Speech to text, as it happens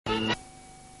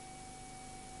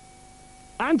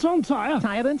Anton, tyre.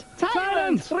 Tyrant.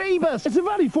 Tyrant. Rebus. It's a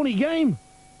very funny game.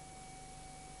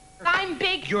 I'm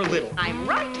big. You're little. I'm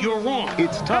right. You're wrong.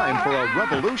 It's time for a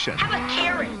revolution. I'm a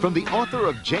carrot. From the author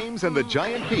of James and the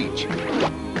Giant Peach,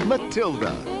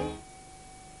 Matilda.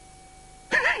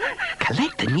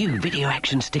 Collect the new video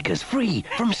action stickers free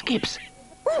from Skips.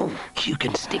 Ooh, you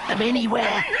can stick them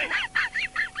anywhere.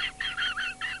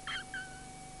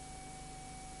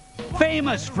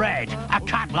 Famous Fred, a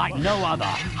cat like no other.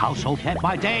 Household pet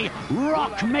by day,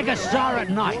 rock megastar at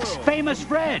night. Famous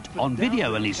Fred, on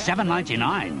video only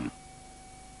 $7.99.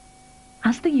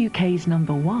 As the UK's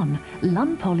 #1,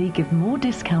 Lunn Poly give more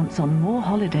discounts on more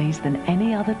holidays than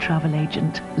any other travel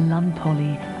agent. Lunn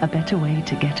Poly, a better way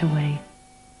to get away.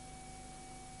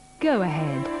 Go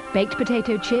ahead. Baked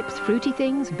potato chips, fruity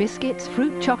things, biscuits,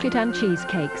 fruit, chocolate and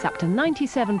cheesecakes up to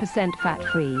 97%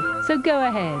 fat-free. So go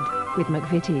ahead with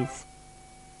McVitie's.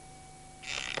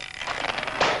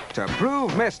 To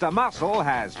prove Mr. Muscle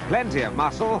has plenty of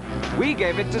muscle, we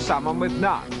gave it to someone with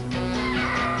none.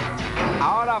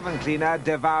 Our oven cleaner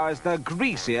devours the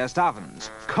greasiest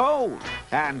ovens, cold.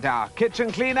 And our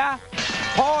kitchen cleaner?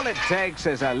 All it takes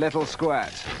is a little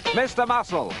squirt. Mr.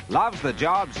 Muscle loves the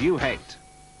jobs you hate.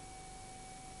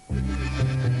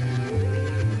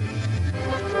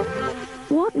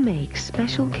 What makes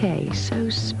Special K so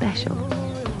special?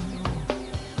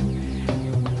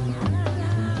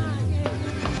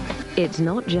 It's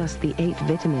not just the 8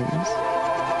 vitamins,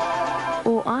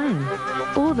 or iron,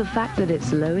 or the fact that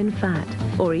it's low in fat,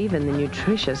 or even the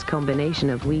nutritious combination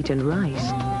of wheat and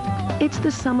rice. It's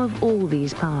the sum of all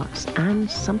these parts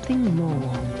and something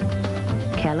more.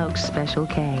 Kellogg's Special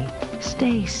K.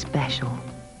 Stay special.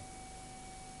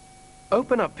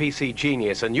 Open up PC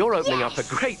Genius and you're opening up a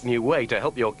great new way to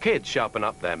help your kids sharpen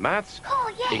up their maths,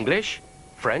 English,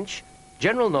 French,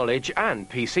 general knowledge and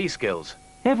PC skills.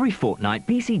 Every fortnight,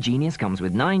 PC Genius comes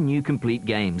with 9 new complete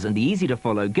games, and the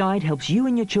easy-to-follow guide helps you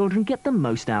and your children get the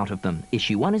most out of them.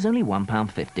 Issue 1 is only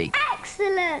 £1.50.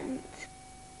 Excellent!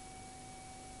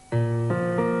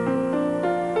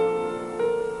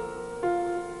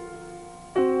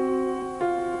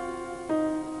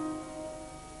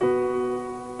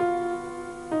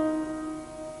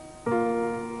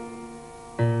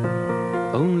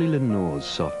 Only Lenor's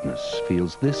softness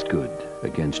feels this good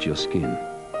against your skin.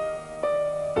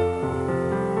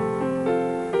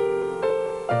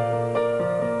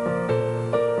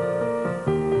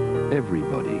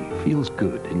 Everybody feels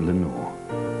good in Lenor.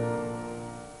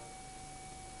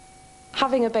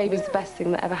 Having a baby is the best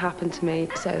thing that ever happened to me,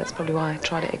 so that's probably why I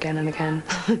tried it again and again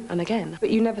and again.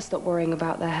 But you never stop worrying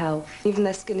about their health. Even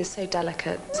their skin is so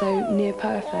delicate, so near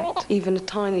perfect. Even a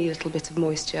tiny little bit of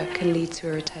moisture can lead to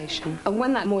irritation. And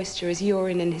when that moisture is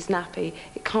urine in his nappy,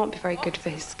 it can't be very good for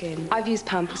his skin. I've used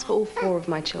Pampers for all 4 of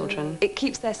my children. It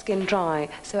keeps their skin dry,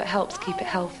 so it helps keep it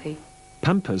healthy.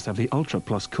 Pampers have the Ultra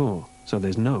Plus core, so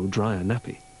there's no drier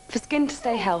nappy. For skin to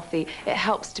stay healthy, it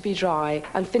helps to be dry,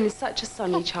 and Finn is such a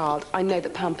sunny child, I know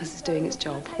that Pampers is doing its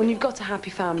job. When you've got a happy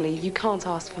family, you can't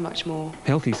ask for much more.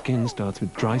 Healthy skin starts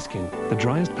with dry skin, the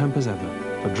driest Pampers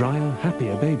ever, for drier,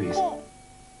 happier babies.